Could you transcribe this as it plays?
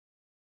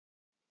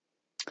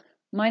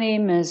My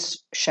name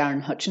is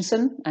Sharon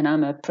Hutchinson, and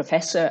I'm a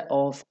Professor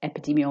of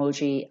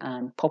Epidemiology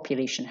and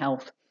Population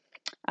Health.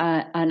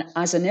 And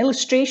as an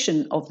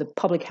illustration of the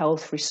public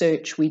health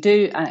research we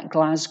do at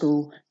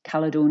Glasgow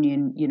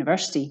Caledonian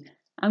University,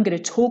 I'm going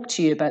to talk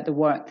to you about the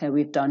work that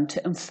we've done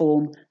to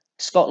inform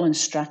Scotland's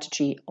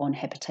strategy on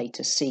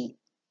hepatitis C.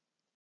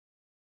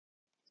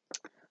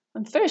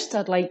 And first,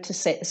 I'd like to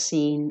set the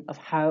scene of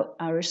how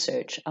our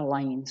research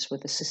aligns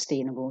with the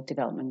Sustainable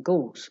Development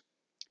Goals.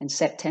 In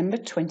September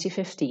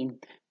 2015,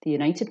 the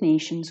United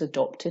Nations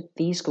adopted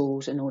these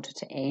goals in order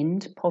to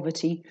end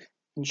poverty,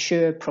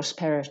 ensure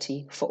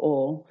prosperity for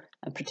all,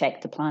 and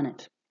protect the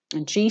planet.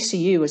 And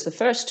GCU was the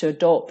first to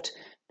adopt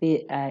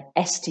the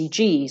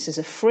SDGs as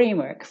a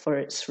framework for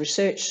its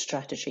research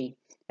strategy,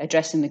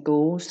 addressing the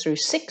goals through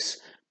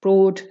 6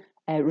 broad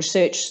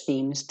research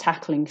themes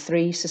tackling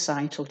 3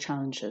 societal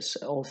challenges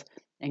of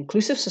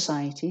inclusive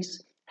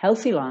societies,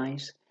 healthy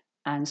lives,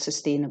 and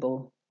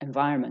sustainable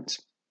environments.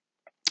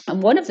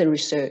 And one of the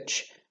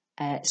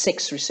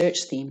 6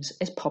 research themes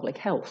is public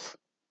health.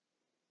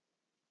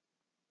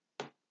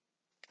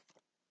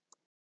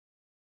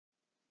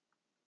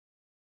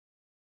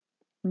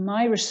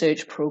 My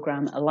research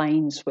programme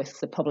aligns with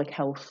the public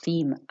health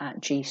theme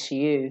at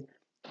GCU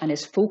and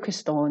is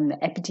focused on the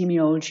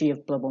epidemiology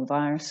of bloodborne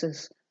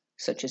viruses,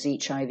 such as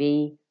HIV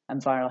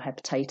and viral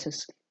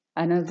hepatitis,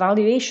 and an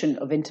evaluation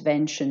of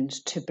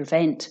interventions to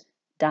prevent,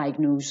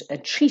 diagnose,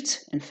 and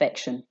treat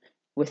infection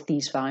with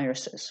these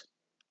viruses.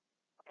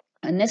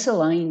 And this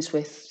aligns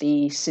with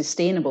the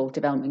Sustainable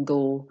Development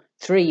Goal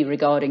 3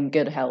 regarding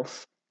good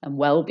health and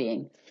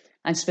well-being,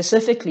 and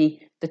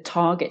specifically the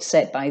target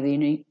set by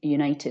the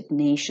United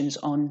Nations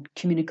on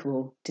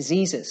communicable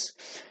diseases,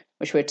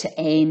 which were to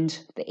end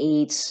the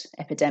AIDS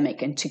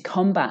epidemic and to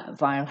combat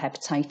viral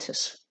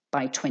hepatitis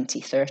by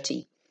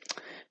 2030.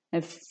 Now,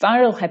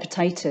 viral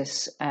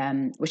hepatitis,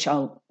 which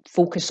I'll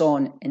focus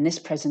on in this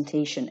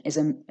presentation, is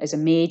a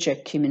major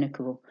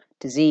communicable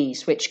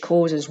disease, which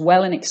causes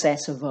well in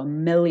excess of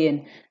 1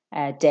 million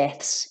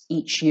deaths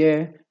each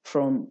year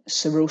from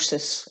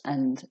cirrhosis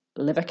and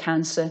liver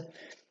cancer.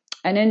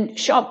 And in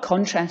sharp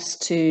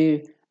contrast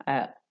to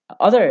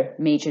other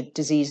major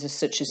diseases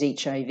such as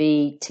HIV,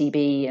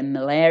 TB, and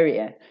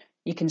malaria,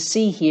 you can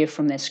see here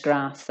from this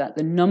graph that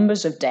the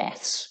numbers of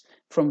deaths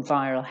from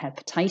viral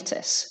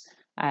hepatitis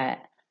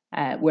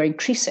were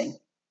increasing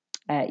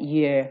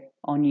year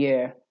on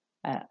year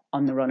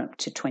on the run-up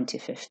to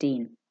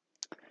 2015.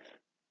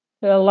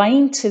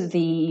 Aligned to the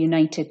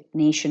United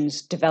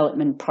Nations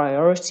development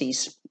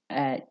priorities,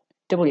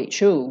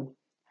 WHO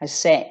has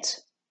set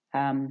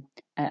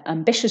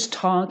ambitious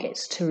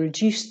targets to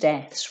reduce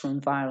deaths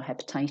from viral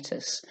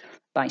hepatitis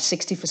by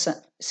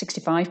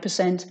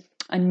 65%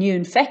 and new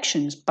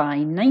infections by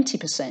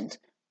 90%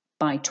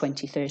 by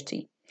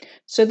 2030.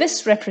 So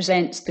this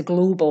represents the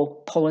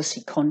global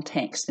policy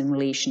context in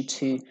relation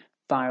to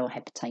viral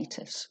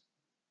hepatitis.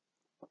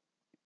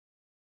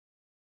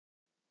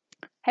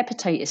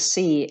 Hepatitis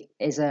C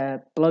is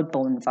a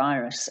bloodborne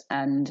virus,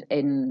 and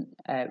in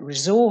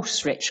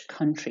resource-rich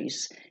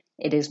countries,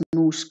 it is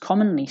most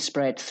commonly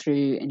spread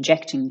through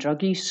injecting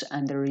drug use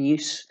and the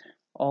reuse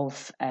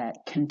of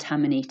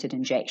contaminated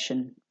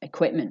injection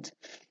equipment.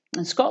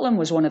 And Scotland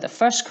was one of the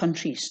first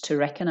countries to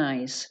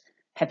recognise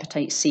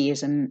hepatitis C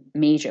as a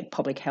major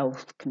public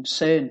health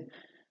concern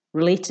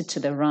related to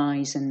the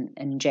rise in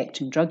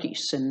injecting drug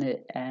use in the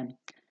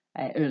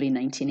early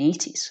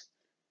 1980s.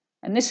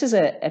 And this is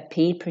a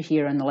paper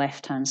here on the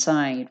left-hand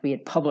side we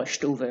had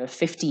published over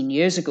 15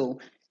 years ago,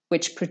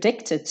 which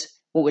predicted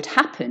what would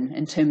happen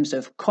in terms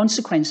of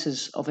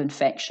consequences of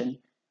infection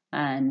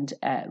and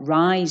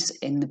rise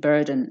in the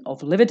burden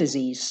of liver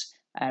disease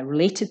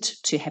related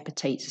to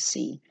hepatitis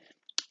C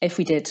if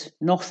we did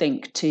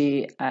nothing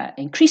to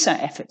increase our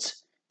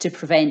efforts to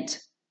prevent,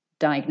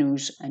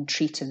 diagnose, and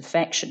treat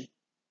infection.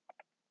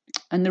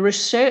 And the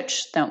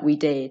research that we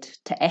did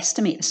to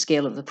estimate the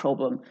scale of the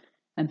problem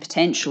and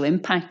potential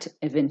impact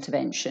of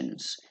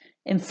interventions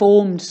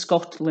informed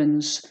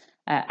Scotland's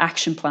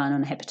action plan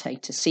on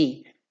hepatitis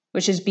C,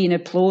 which has been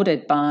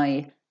applauded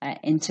by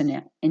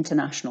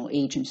international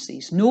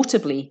agencies.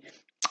 Notably,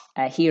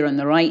 here on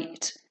the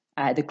right,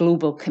 the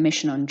Global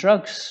Commission on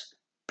Drugs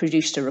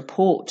produced a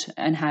report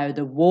on how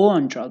the war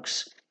on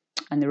drugs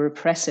and the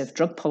repressive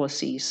drug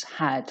policies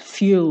had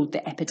fueled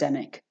the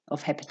epidemic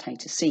of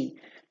hepatitis C.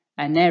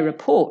 And their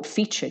report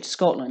featured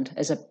Scotland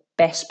as a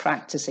best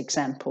practice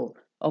example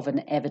of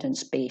an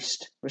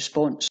evidence-based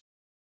response.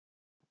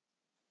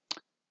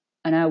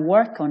 And our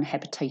work on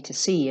hepatitis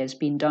C has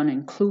been done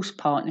in close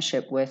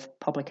partnership with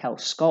Public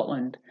Health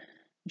Scotland,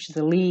 which is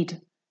the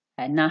lead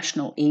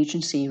national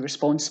agency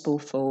responsible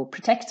for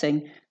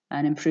protecting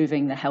and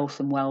improving the health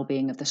and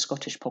well-being of the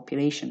Scottish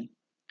population.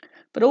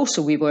 But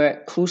also we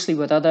work closely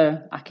with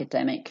other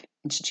academic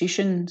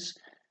institutions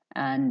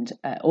and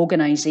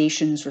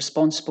organisations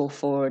responsible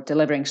for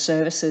delivering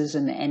services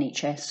in the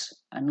NHS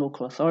and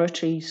local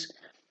authorities,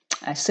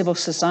 civil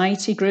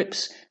society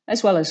groups,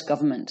 as well as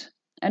government.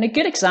 And a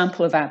good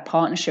example of our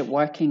partnership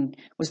working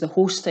was the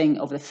hosting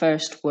of the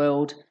first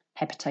World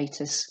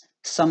Hepatitis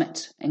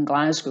summit in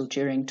Glasgow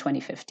during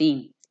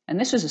 2015. And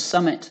this was a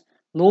summit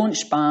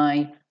launched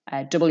by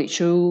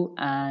WHO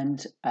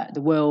and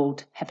the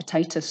World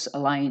Hepatitis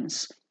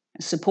Alliance,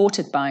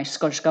 supported by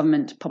Scottish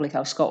Government, Public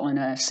Health Scotland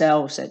and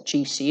ourselves at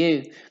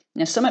GCU.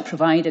 And the summit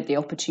provided the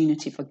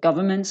opportunity for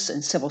governments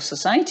and civil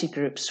society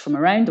groups from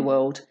around the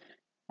world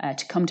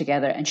to come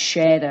together and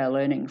share their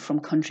learning from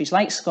countries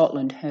like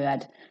Scotland, who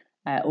had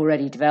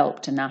already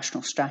developed a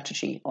national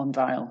strategy on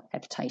viral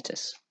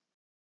hepatitis.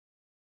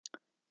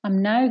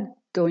 I'm now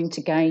going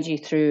to guide you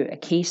through a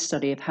case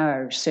study of how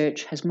our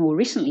research has more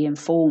recently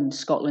informed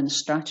Scotland's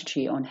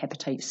strategy on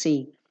hepatitis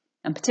C,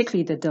 and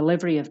particularly the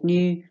delivery of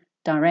new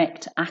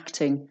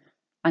direct-acting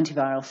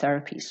antiviral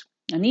therapies.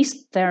 And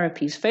these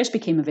therapies first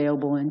became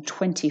available in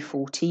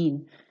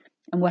 2014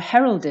 and were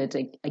heralded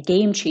a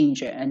game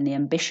changer in the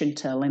ambition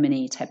to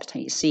eliminate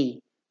hepatitis C.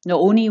 Not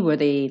only were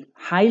they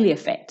highly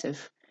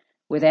effective,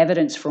 with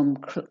evidence from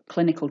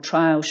clinical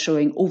trials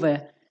showing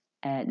over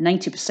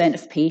 90%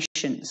 of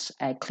patients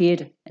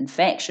cleared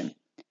infection,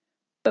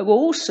 but were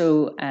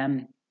also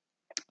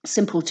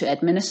simple to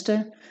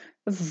administer,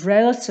 of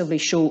relatively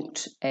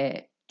short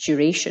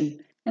duration,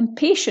 and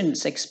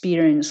patients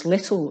experience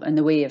little in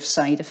the way of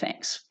side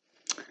effects.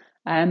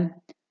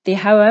 They,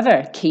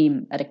 however,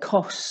 came at a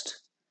cost,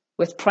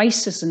 with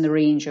prices in the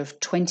range of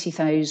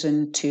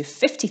 £20,000 to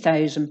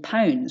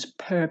 £50,000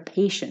 per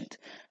patient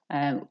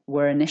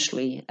were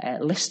initially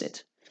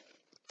listed.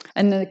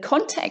 And in the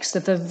context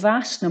of the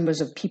vast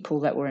numbers of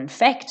people that were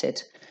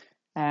infected,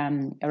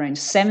 around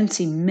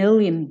 70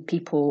 million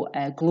people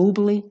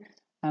globally,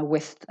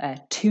 with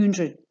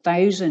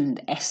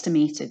 200,000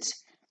 estimated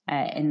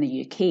in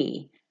the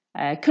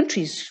UK,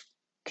 countries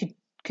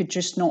could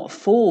just not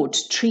afford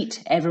to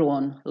treat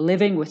everyone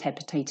living with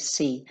hepatitis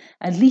C,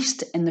 at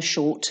least in the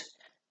short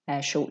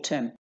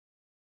term.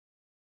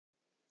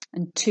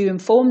 And to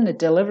inform the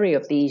delivery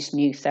of these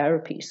new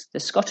therapies, the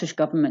Scottish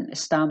Government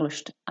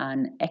established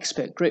an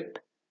expert group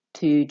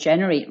to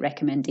generate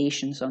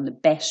recommendations on the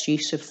best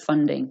use of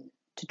funding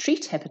to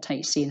treat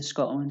hepatitis C in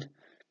Scotland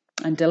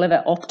and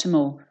deliver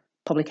optimal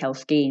public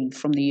health gain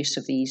from the use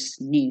of these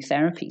new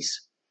therapies.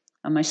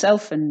 And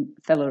myself and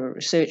fellow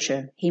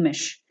researcher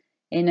Hamish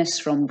Ennis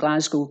from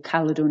Glasgow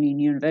Caledonian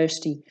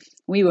University,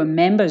 we were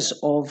members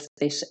of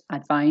this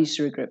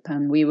advisory group,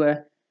 and we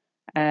were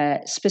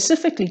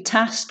specifically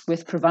tasked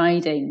with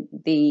providing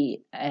the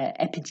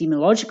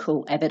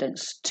epidemiological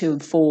evidence to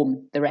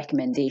inform the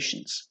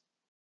recommendations.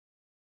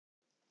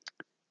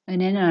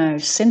 And in our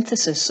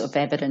synthesis of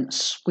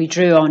evidence, we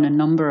drew on a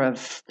number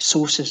of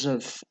sources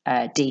of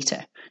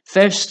data.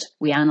 First,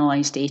 we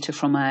analysed data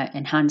from our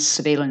enhanced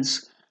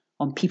surveillance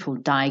on people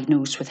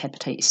diagnosed with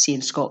hepatitis C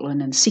in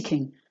Scotland and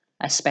seeking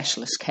a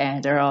specialist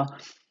care. There are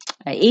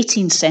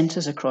 18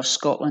 centres across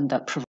Scotland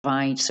that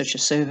provide such a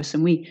service,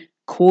 and we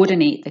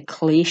coordinate the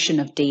collation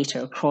of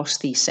data across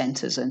these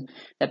centres, and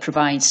that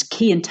provides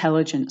key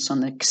intelligence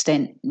on the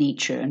extent,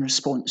 nature and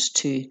response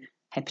to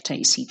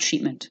hepatitis C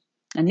treatment.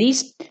 And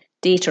these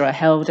data are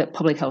held at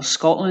Public Health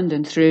Scotland,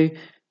 and through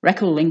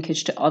record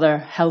linkage to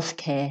other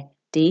healthcare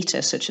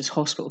data such as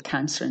hospital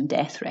cancer and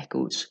death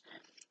records,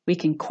 we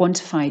can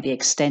quantify the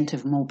extent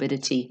of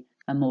morbidity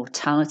and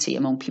mortality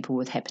among people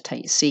with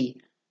hepatitis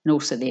C, and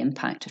also the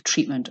impact of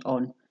treatment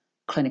on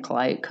clinical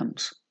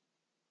outcomes.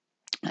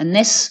 And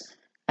this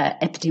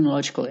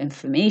epidemiological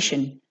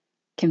information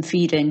can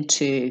feed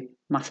into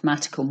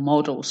mathematical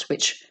models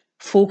which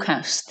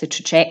forecast the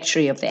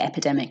trajectory of the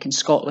epidemic in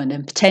Scotland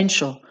and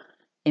potential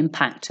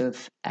impact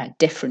of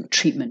different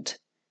treatment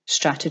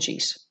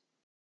strategies.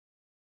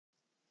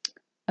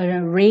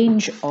 A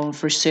range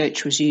of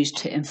research was used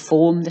to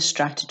inform the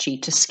strategy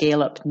to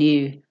scale up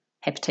new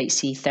hepatitis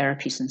C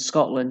therapies in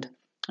Scotland,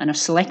 and I've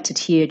selected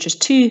here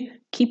just two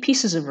key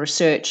pieces of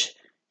research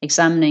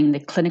examining the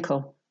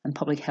clinical and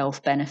public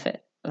health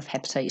benefit of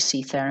hepatitis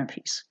C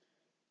therapies.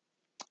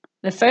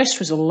 The first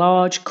was a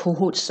large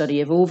cohort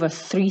study of over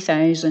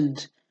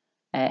 3,000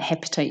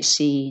 hepatitis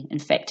C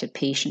infected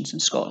patients in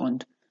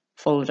Scotland,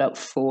 followed up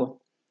for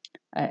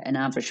an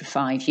average of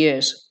 5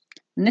 years.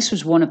 And this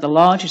was one of the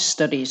largest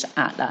studies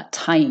at that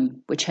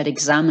time, which had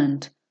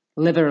examined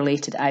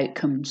liver-related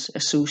outcomes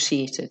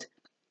associated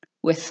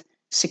with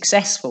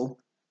successful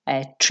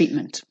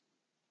treatment.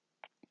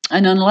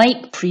 And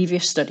unlike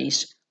previous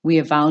studies, we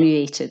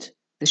evaluated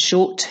the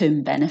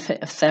short-term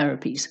benefit of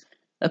therapies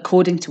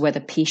according to whether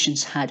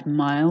patients had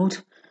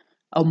mild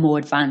or more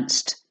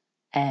advanced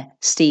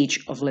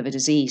stage of liver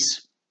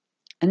disease.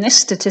 And this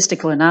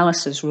statistical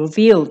analysis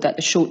revealed that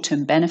the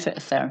short-term benefit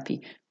of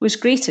therapy was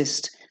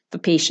greatest for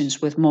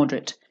patients with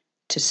moderate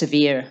to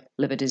severe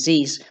liver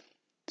disease.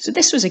 So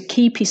this was a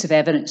key piece of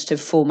evidence to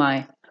inform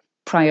my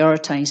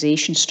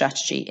prioritisation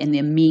strategy in the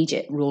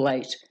immediate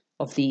rollout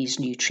of these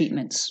new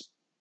treatments.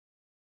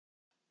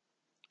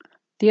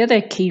 The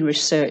other key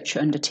research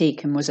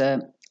undertaken was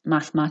a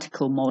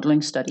mathematical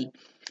modelling study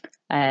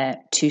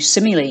to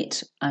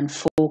simulate and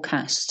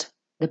forecast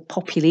the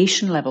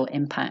population level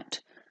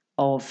impact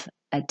of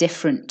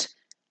different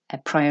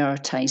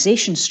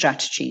prioritisation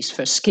strategies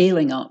for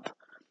scaling up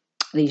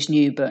these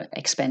new but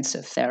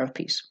expensive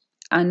therapies.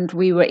 and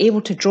we were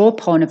able to draw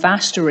upon a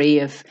vast array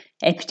of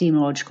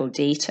epidemiological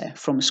data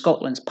from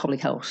Scotland's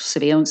public health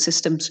surveillance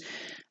systems,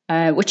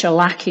 which are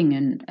lacking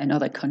in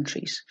other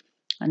countries.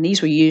 And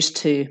these were used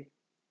to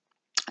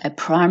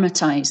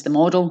parameterise the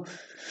model.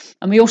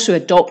 And we also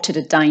adopted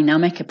a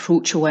dynamic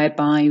approach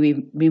whereby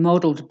we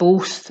modelled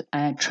both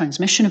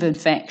transmission of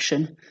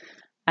infection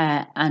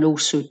and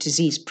also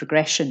disease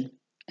progression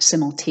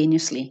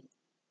simultaneously.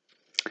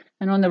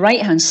 And on the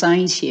right-hand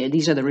side here,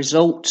 these are the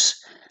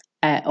results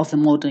of the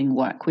modelling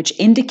work, which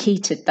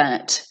indicated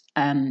that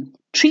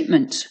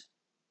treatment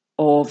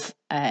of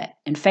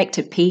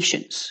infected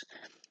patients,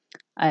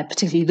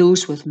 particularly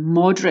those with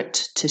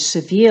moderate to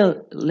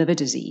severe liver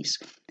disease,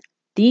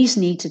 these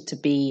needed to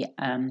be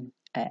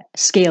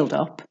scaled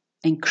up,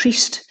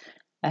 increased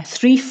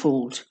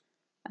threefold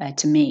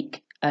to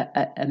make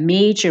a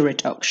major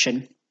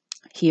reduction,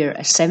 here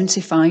a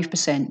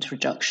 75%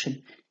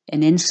 reduction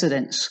in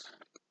incidence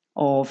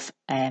of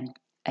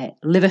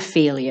liver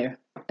failure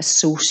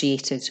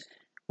associated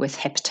with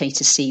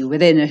hepatitis C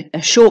within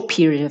a short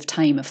period of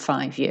time of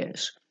 5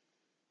 years.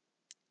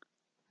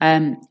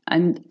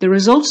 And the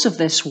results of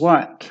this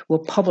work were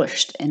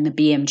published in the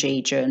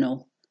BMJ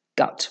journal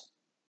Gut.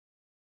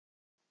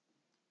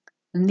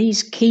 And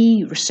these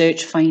key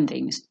research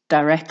findings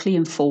directly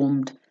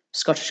informed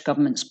Scottish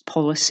Government's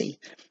policy,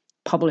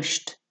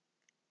 published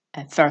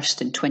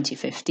first in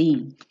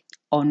 2015,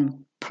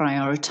 on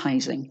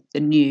prioritising the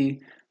new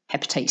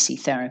hepatitis C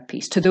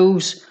therapies to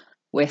those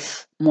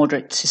with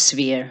moderate to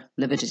severe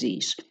liver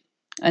disease.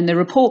 And the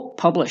report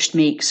published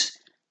makes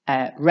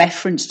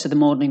reference to the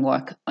modelling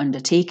work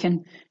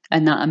undertaken,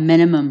 and that a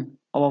minimum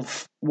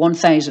of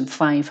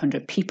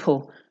 1,500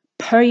 people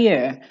per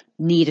year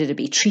needed to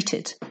be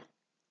treated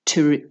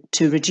to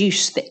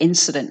reduce the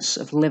incidence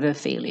of liver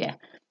failure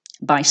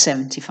by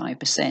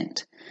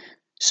 75%.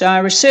 So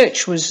our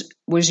research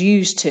was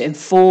used to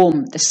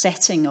inform the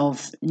setting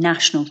of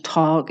national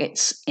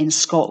targets in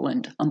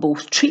Scotland on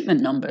both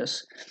treatment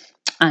numbers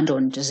and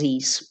on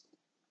disease.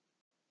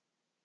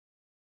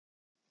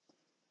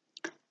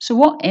 So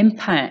what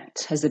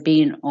impact has there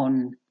been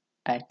on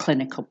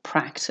clinical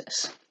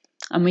practice?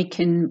 And we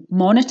can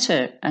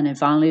monitor and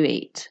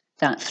evaluate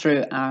that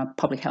through our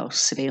public health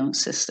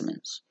surveillance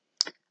systems.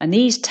 And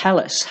these tell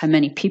us how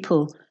many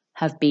people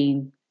have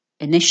been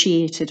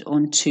initiated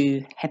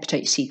onto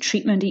hepatitis C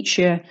treatment each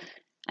year,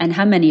 and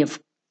how many have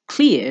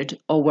cleared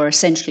or were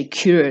essentially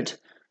cured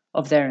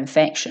of their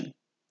infection.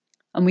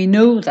 And we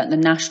know that the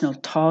national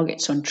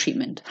targets on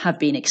treatment have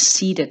been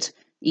exceeded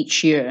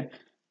each year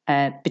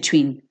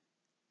between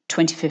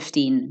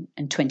 2015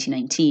 and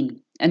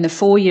 2019. In the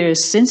 4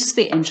 years since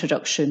the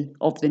introduction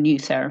of the new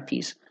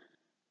therapies,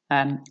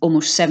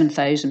 almost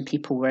 7,000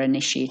 people were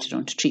initiated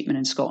onto treatment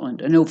in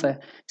Scotland, and over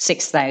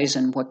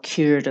 6,000 were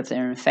cured of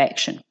their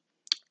infection.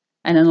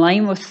 And in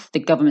line with the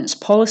government's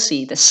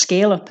policy, the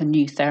scale up in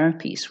new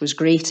therapies was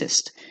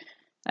greatest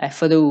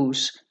for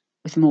those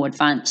with more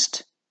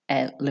advanced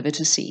liver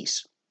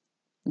disease,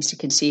 as you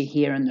can see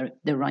here on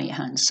the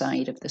right-hand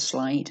side of the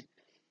slide.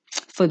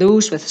 For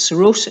those with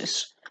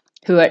cirrhosis,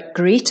 who are at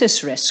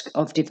greatest risk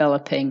of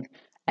developing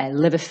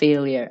liver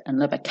failure and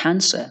liver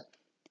cancer,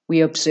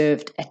 we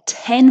observed a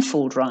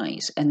tenfold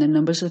rise in the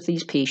numbers of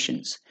these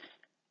patients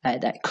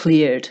that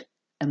cleared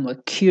and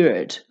were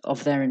cured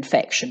of their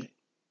infection.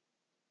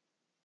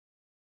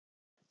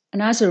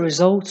 And as a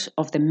result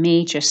of the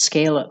major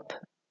scale-up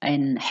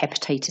in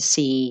hepatitis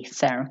C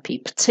therapy,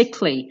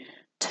 particularly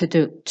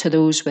to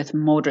those with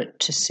moderate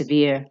to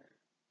severe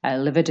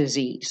liver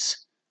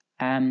disease,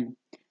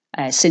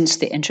 since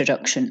the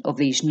introduction of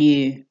these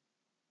new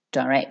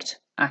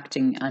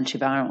direct-acting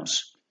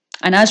antivirals,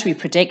 and as we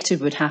predicted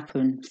would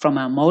happen from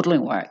our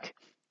modelling work,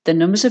 the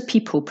numbers of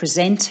people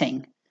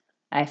presenting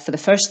for the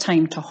first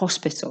time to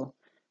hospital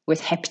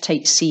with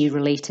hepatitis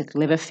C-related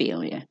liver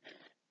failure,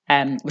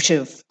 which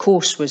of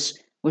course was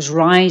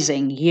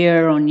rising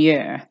year on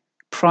year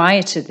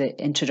prior to the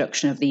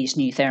introduction of these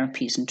new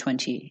therapies in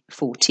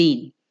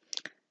 2014.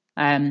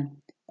 The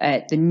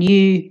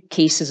new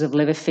cases of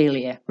liver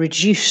failure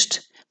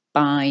reduced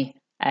by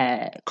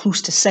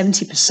close to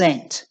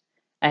 70%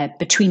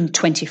 between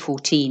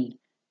 2014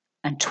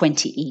 and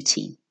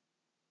 2018.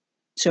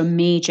 So a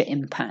major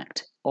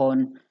impact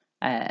on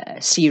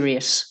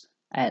serious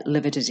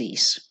liver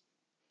disease.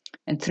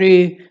 And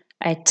through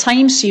a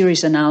time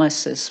series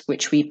analysis,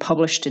 which we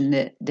published in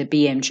the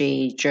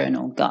BMJ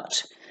journal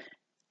Gut,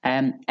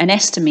 an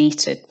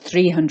estimated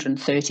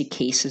 330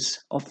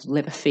 cases of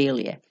liver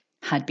failure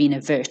had been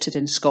averted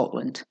in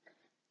Scotland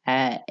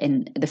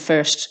in the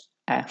first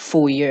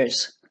 4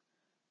 years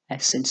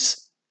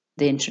since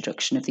the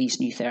introduction of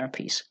these new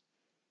therapies.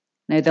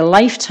 Now, the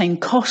lifetime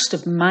cost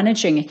of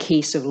managing a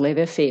case of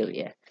liver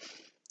failure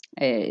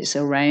is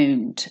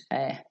around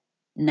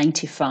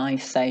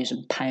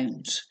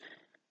 £95,000.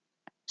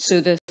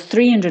 So the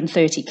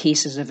 330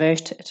 cases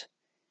averted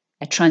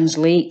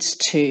translates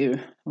to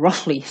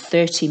roughly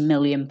 £30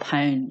 million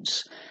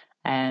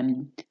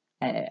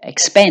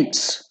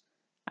expense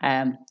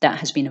that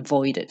has been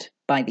avoided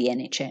by the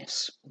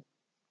NHS.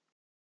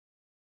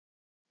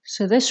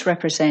 So this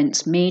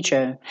represents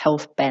major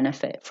health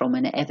benefit from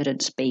an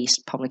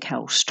evidence-based public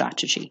health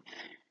strategy.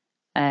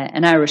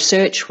 And our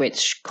research,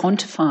 which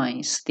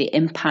quantifies the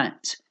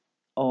impact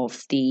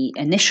of the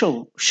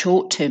initial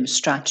short-term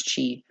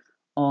strategy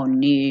on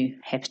new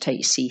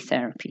hepatitis C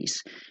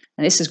therapies.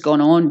 And this has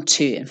gone on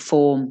to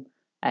inform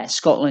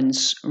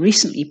Scotland's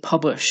recently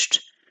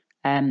published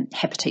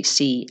hepatitis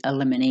C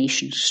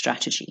elimination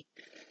strategy.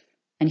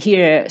 And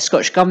here, the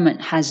Scottish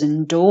Government has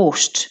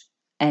endorsed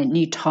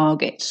new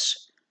targets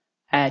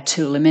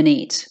to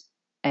eliminate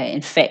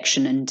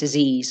infection and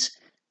disease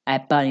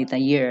by the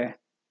year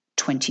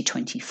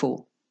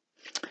 2024.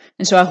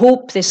 And so I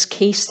hope this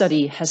case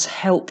study has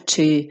helped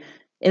to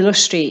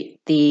illustrate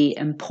the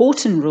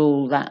important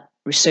role that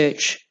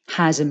research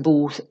has in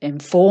both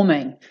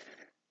informing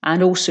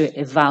and also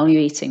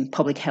evaluating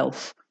public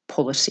health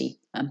policy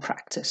and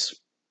practice.